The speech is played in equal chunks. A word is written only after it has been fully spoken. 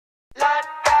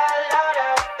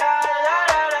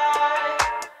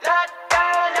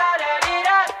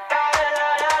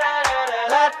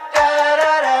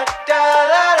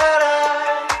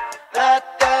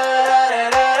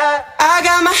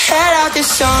the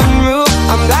sunroof,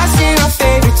 I'm blasting our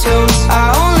favorite tunes.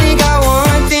 I only got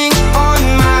one thing on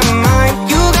my mind.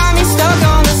 You got me stuck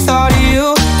on the thought of you.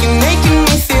 You're making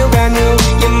me feel brand new.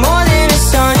 You're more than a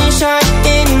sunshine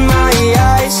in my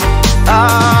eyes.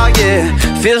 Oh yeah,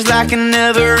 feels like a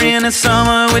never-ending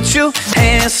summer with you.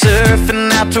 Hands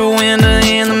surfing out the window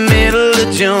in the middle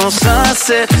of June.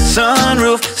 Sunset,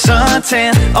 sunroof,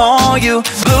 suntan on you.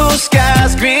 Blue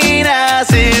skies, green eyes,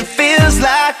 it feels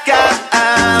like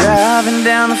I'm driving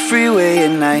down the freeway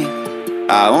at night.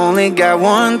 I only got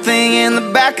one thing in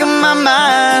the back of my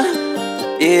mind.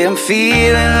 Yeah, I'm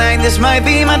feeling like this might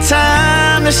be my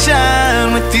time to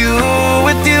shine with you,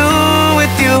 with you,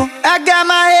 with you. I got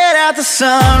my head out the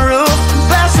sunroof,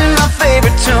 blasting my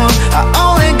favorite tune. I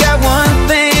only got one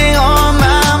thing on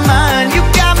my mind. You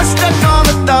got me stuck on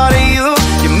the thought of you.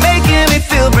 You're making me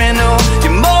feel brand new.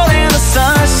 You're more than the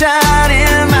sunshine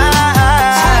in my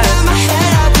eyes. I got my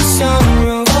head out the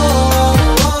sunroof.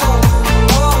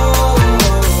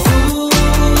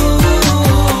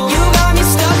 You got me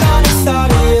stuck on the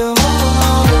thought of you.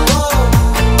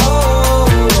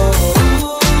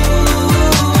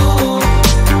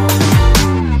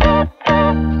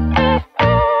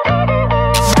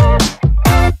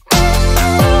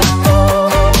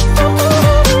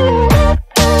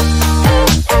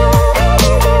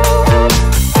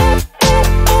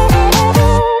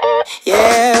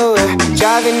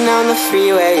 Driving down the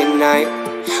freeway at night.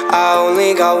 I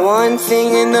only got one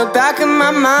thing in the back of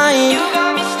my mind.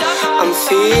 I'm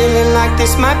feeling like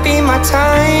this might be my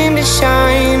time to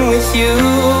shine with you,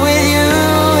 with you,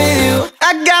 with you.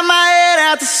 I got my head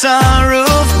out the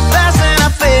sunroof, blasting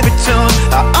our favorite tune.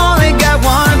 I